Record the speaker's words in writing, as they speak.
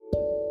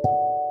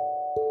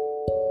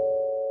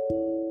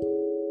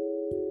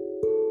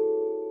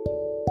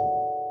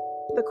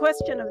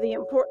question of the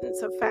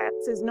importance of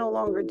fats is no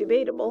longer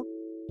debatable.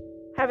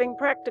 Having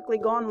practically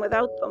gone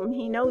without them,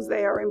 he knows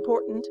they are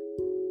important.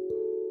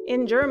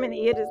 In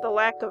Germany, it is the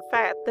lack of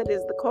fat that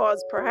is the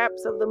cause,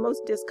 perhaps, of the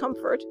most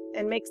discomfort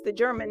and makes the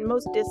German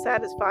most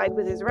dissatisfied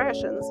with his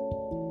rations.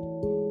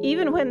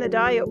 Even when the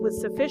diet was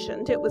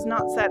sufficient, it was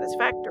not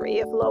satisfactory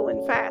if low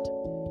in fat.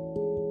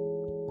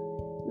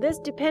 This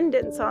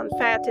dependence on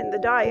fat in the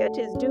diet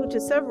is due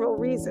to several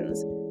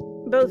reasons,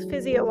 both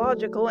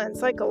physiological and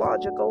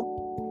psychological.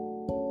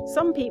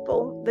 Some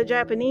people, the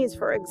Japanese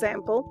for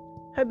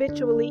example,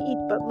 habitually eat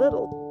but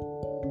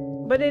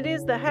little. But it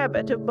is the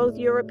habit of both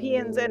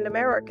Europeans and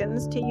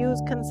Americans to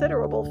use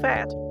considerable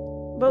fat,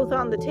 both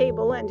on the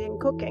table and in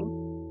cooking.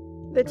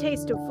 The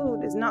taste of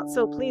food is not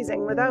so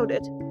pleasing without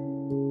it.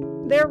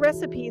 Their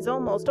recipes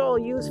almost all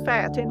use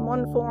fat in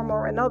one form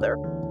or another,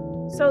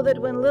 so that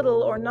when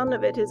little or none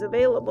of it is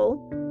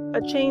available,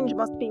 a change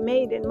must be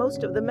made in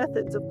most of the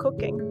methods of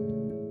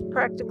cooking.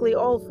 Practically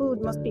all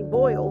food must be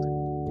boiled,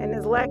 and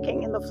is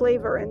lacking in the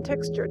flavor and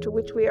texture to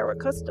which we are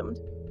accustomed.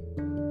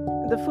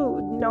 The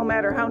food, no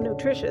matter how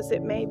nutritious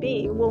it may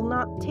be, will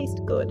not taste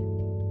good.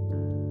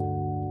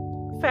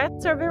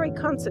 Fats are very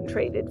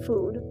concentrated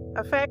food,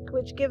 a fact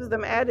which gives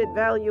them added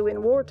value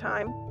in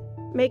wartime,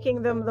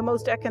 making them the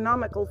most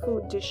economical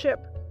food to ship.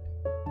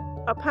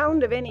 A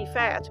pound of any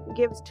fat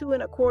gives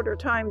 2¼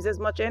 times as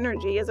much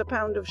energy as a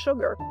pound of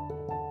sugar,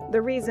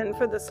 the reason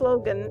for the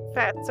slogan,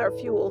 "Fats are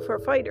fuel for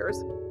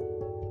fighters."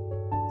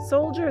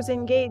 Soldiers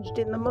engaged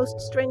in the most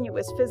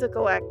strenuous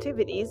physical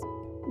activities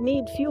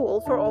need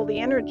fuel for all the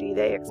energy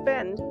they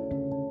expend.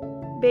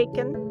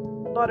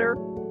 Bacon, butter,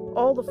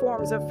 all the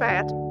forms of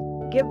fat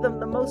give them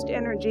the most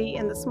energy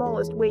in the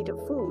smallest weight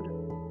of food.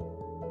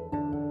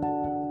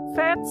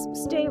 Fats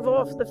stave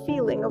off the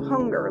feeling of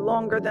hunger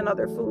longer than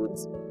other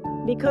foods,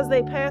 because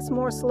they pass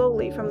more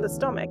slowly from the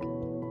stomach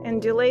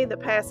and delay the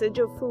passage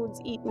of foods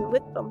eaten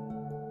with them.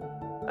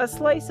 A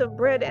slice of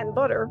bread and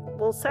butter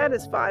will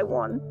satisfy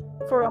one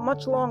for a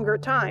much longer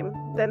time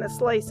than a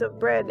slice of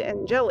bread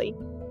and jelly,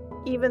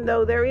 even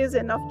though there is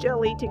enough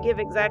jelly to give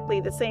exactly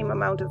the same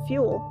amount of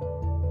fuel.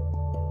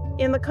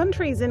 In the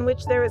countries in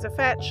which there is a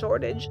fat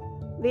shortage,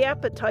 the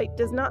appetite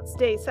does not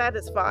stay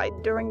satisfied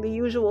during the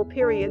usual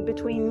period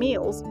between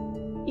meals,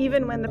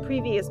 even when the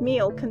previous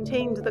meal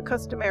contained the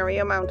customary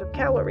amount of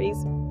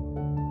calories.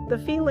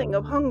 The feeling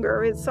of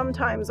hunger is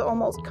sometimes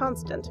almost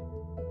constant.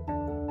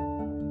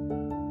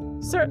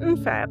 Certain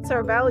fats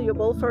are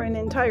valuable for an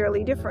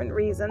entirely different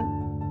reason.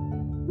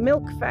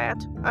 Milk fat,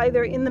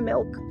 either in the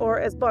milk or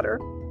as butter,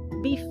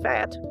 beef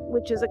fat,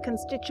 which is a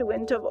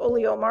constituent of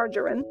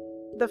oleomargarine,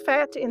 the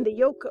fat in the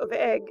yolk of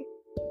egg,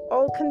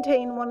 all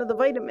contain one of the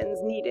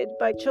vitamins needed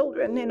by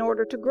children in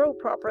order to grow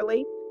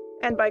properly,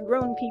 and by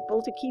grown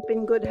people to keep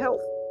in good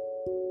health.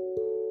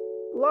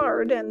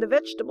 Lard and the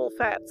vegetable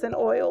fats and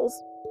oils,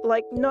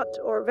 like nut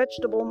or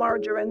vegetable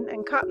margarine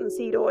and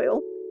cottonseed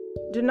oil,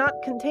 do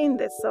not contain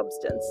this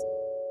substance.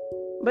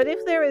 But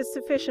if there is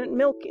sufficient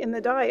milk in the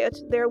diet,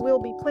 there will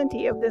be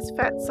plenty of this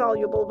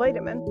fat-soluble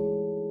vitamin.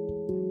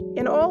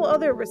 In all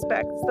other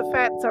respects, the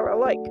fats are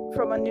alike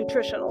from a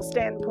nutritional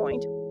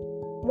standpoint.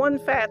 One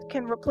fat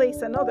can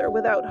replace another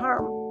without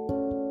harm.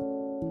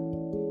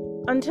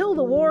 Until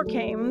the war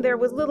came, there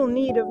was little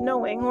need of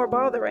knowing or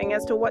bothering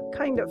as to what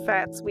kind of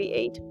fats we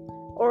ate,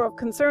 or of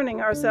concerning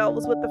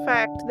ourselves with the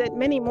fact that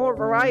many more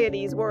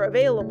varieties were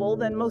available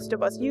than most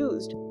of us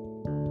used.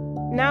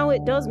 Now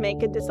it does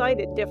make a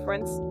decided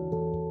difference.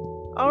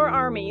 Our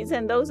armies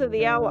and those of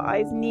the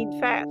Allies need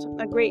fat,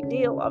 a great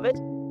deal of it,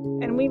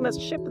 and we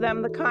must ship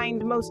them the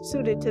kind most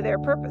suited to their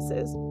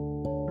purposes.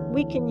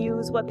 We can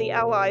use what the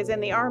Allies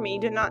and the Army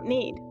do not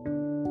need.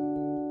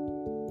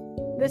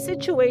 The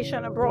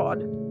situation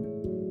abroad.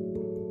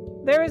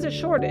 There is a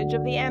shortage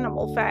of the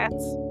animal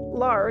fats,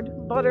 lard,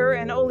 butter,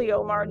 and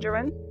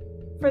oleomargarine,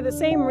 for the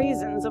same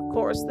reasons, of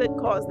course, that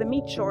cause the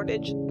meat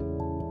shortage.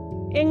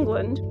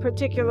 England,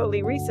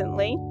 particularly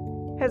recently,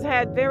 has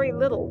had very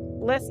little,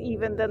 less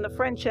even than the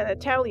French and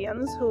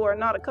Italians, who are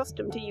not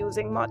accustomed to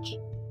using much.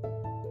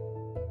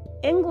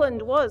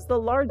 England was the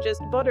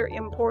largest butter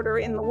importer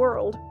in the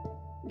world,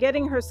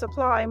 getting her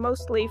supply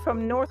mostly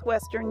from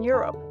northwestern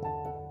Europe,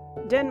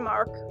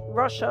 Denmark,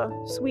 Russia,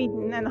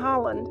 Sweden, and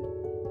Holland.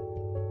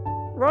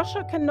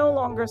 Russia can no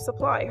longer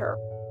supply her.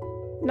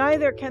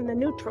 Neither can the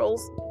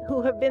neutrals,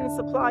 who have been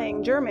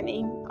supplying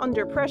Germany.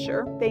 Under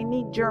pressure, they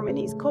need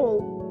Germany's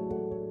coal.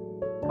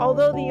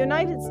 Although the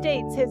United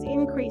States has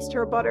increased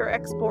her butter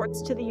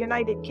exports to the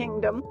United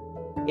Kingdom,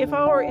 if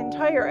our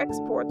entire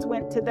exports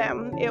went to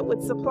them, it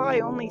would supply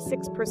only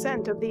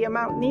 6% of the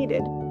amount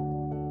needed.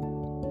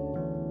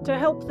 To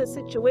help the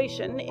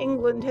situation,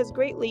 England has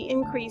greatly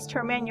increased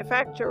her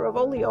manufacture of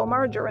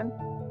oleomargarine.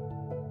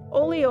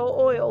 Oleo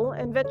oil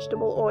and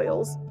vegetable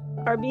oils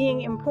are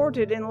being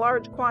imported in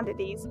large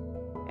quantities,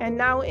 and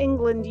now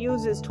England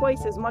uses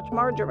twice as much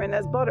margarine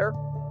as butter.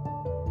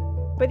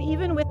 But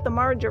even with the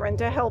margarine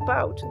to help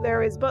out,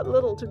 there is but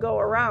little to go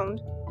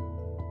around.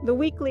 The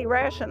weekly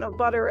ration of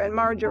butter and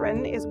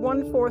margarine is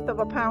 1/4 of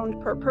a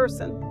pound per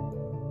person.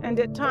 and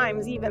at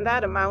times even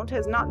that amount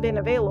has not been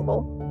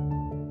available.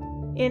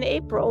 In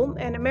April,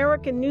 an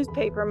American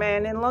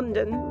newspaperman in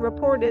London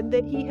reported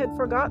that he had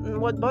forgotten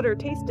what butter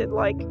tasted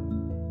like.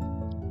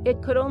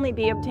 It could only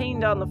be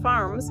obtained on the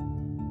farms,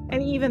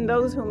 and even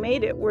those who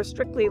made it were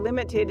strictly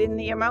limited in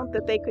the amount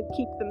that they could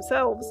keep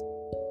themselves.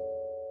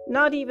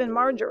 Not even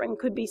margarine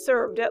could be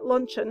served at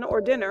luncheon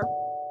or dinner.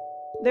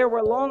 There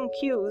were long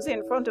queues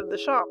in front of the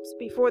shops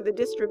before the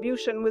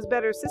distribution was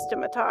better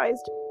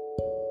systematized.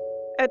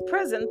 At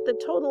present,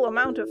 the total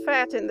amount of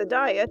fat in the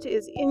diet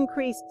is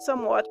increased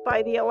somewhat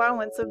by the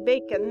allowance of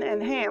bacon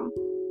and ham.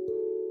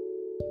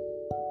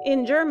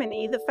 In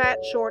Germany, the fat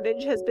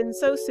shortage has been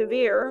so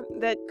severe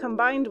that,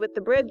 combined with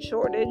the bread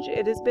shortage,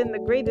 it has been the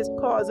greatest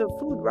cause of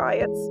food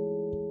riots.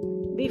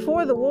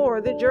 Before the war,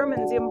 the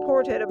Germans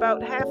imported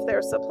about half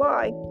their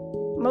supply,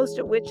 most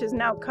of which is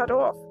now cut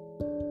off.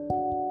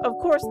 Of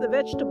course, the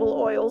vegetable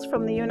oils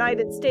from the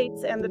United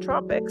States and the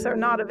tropics are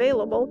not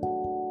available.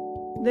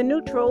 The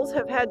neutrals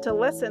have had to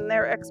lessen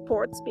their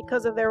exports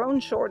because of their own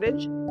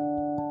shortage,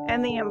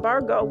 and the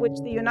embargo which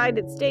the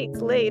United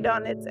States laid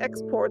on its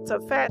exports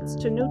of fats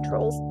to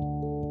neutrals.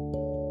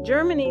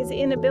 Germany's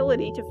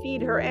inability to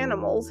feed her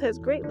animals has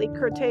greatly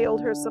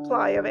curtailed her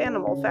supply of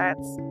animal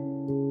fats.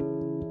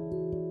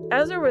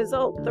 As a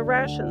result, the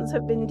rations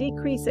have been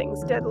decreasing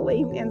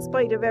steadily in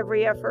spite of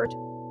every effort.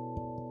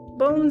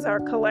 Bones are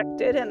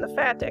collected and the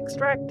fat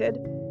extracted.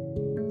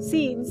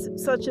 Seeds,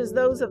 such as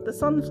those of the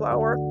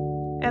sunflower,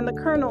 and the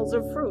kernels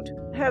of fruit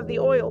have the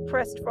oil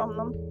pressed from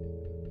them.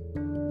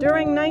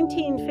 During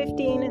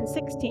 1915 and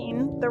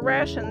 16, the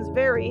rations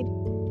varied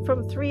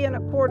from 3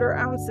 1/4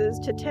 ounces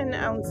to 10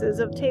 ounces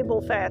of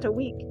table fat a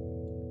week.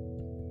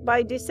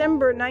 By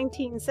December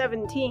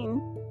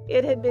 1917,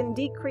 it had been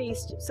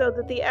decreased so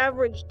that the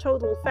average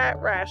total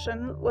fat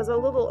ration was a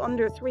little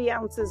under 3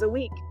 ounces a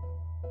week,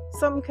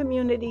 some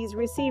communities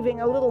receiving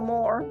a little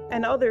more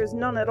and others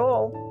none at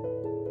all.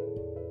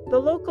 The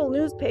local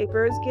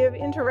newspapers give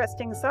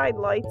interesting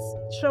sidelights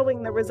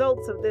showing the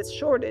results of this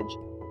shortage.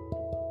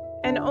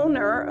 An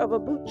owner of a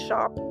boot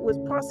shop was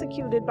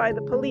prosecuted by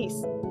the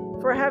police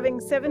for having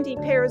 70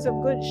 pairs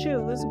of good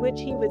shoes which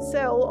he would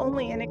sell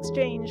only in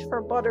exchange for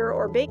butter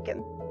or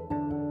bacon.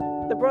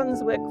 The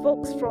Brunswick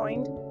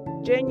Volksfreund,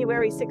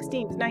 January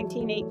 16,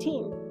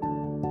 1918.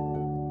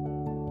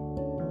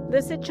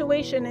 The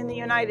situation in the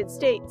United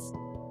States.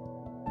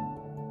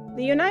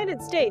 The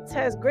United States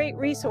has great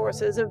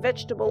resources of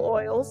vegetable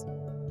oils,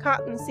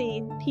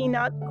 cottonseed,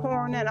 peanut,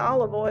 corn, and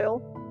olive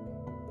oil.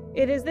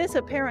 It is this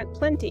apparent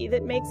plenty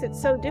that makes it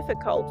so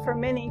difficult for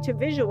many to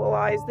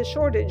visualize the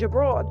shortage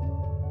abroad.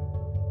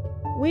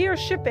 We are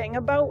shipping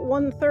about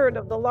 1/3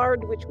 of the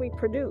lard which we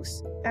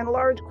produce, and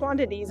large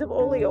quantities of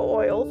oleo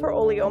oil for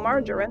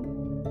oleomargarine.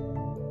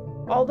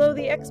 Although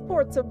the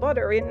exports of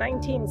butter in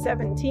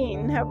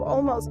 1917 have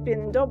almost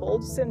been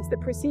doubled since the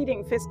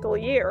preceding fiscal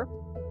year,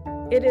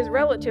 it is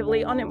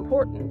relatively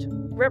unimportant,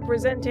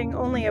 representing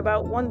only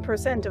about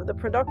 1% of the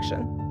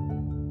production.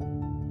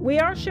 We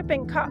are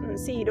shipping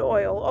cottonseed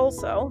oil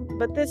also,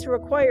 but this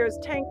requires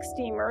tank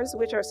steamers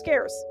which are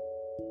scarce.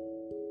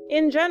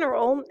 In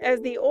general,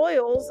 as the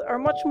oils are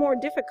much more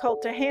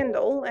difficult to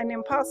handle and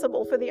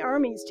impossible for the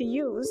armies to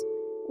use,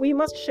 we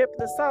must ship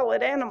the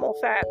solid animal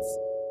fats.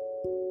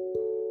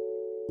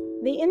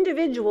 The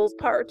individual's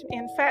part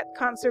in fat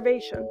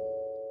conservation.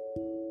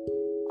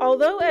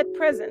 Although at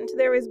present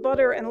there is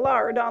butter and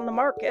lard on the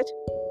market,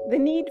 the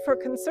need for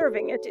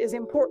conserving it is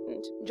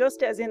important,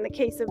 just as in the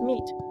case of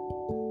meat.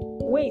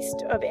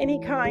 Waste of any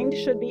kind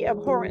should be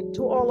abhorrent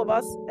to all of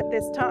us at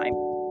this time.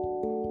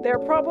 There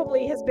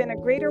probably has been a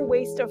greater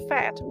waste of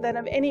fat than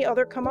of any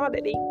other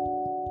commodity,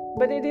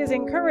 but it is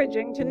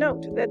encouraging to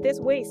note that this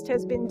waste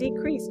has been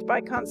decreased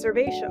by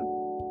conservation.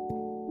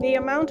 The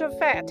amount of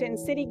fat in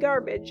city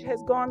garbage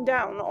has gone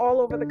down all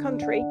over the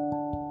country.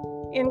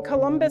 In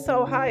Columbus,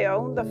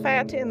 Ohio, the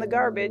fat in the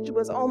garbage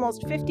was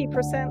almost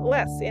 50%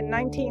 less in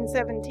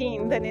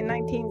 1917 than in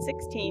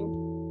 1916.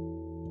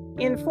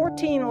 In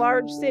 14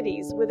 large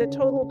cities with a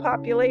total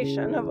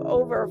population of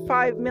over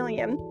 5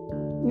 million,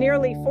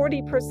 nearly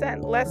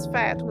 40% less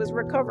fat was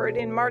recovered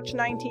in March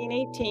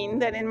 1918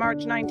 than in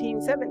March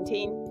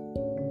 1917.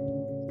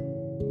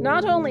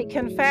 Not only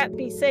can fat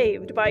be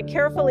saved by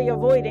carefully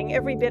avoiding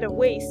every bit of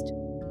waste,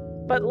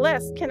 but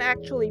less can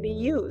actually be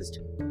used.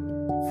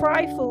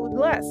 Fry food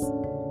less,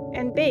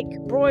 and bake,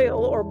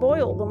 broil, or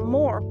boil them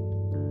more.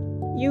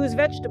 Use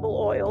vegetable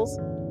oils.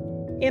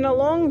 In a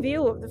long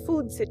view of the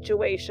food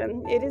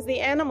situation, it is the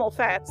animal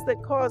fats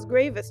that cause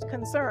gravest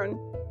concern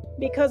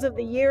because of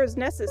the years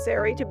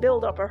necessary to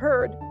build up a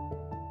herd.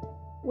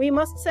 We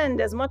must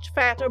send as much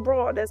fat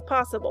abroad as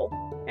possible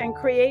and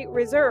create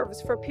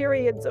reserves for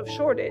periods of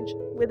shortage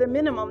with a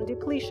minimum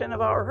depletion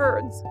of our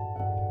herds.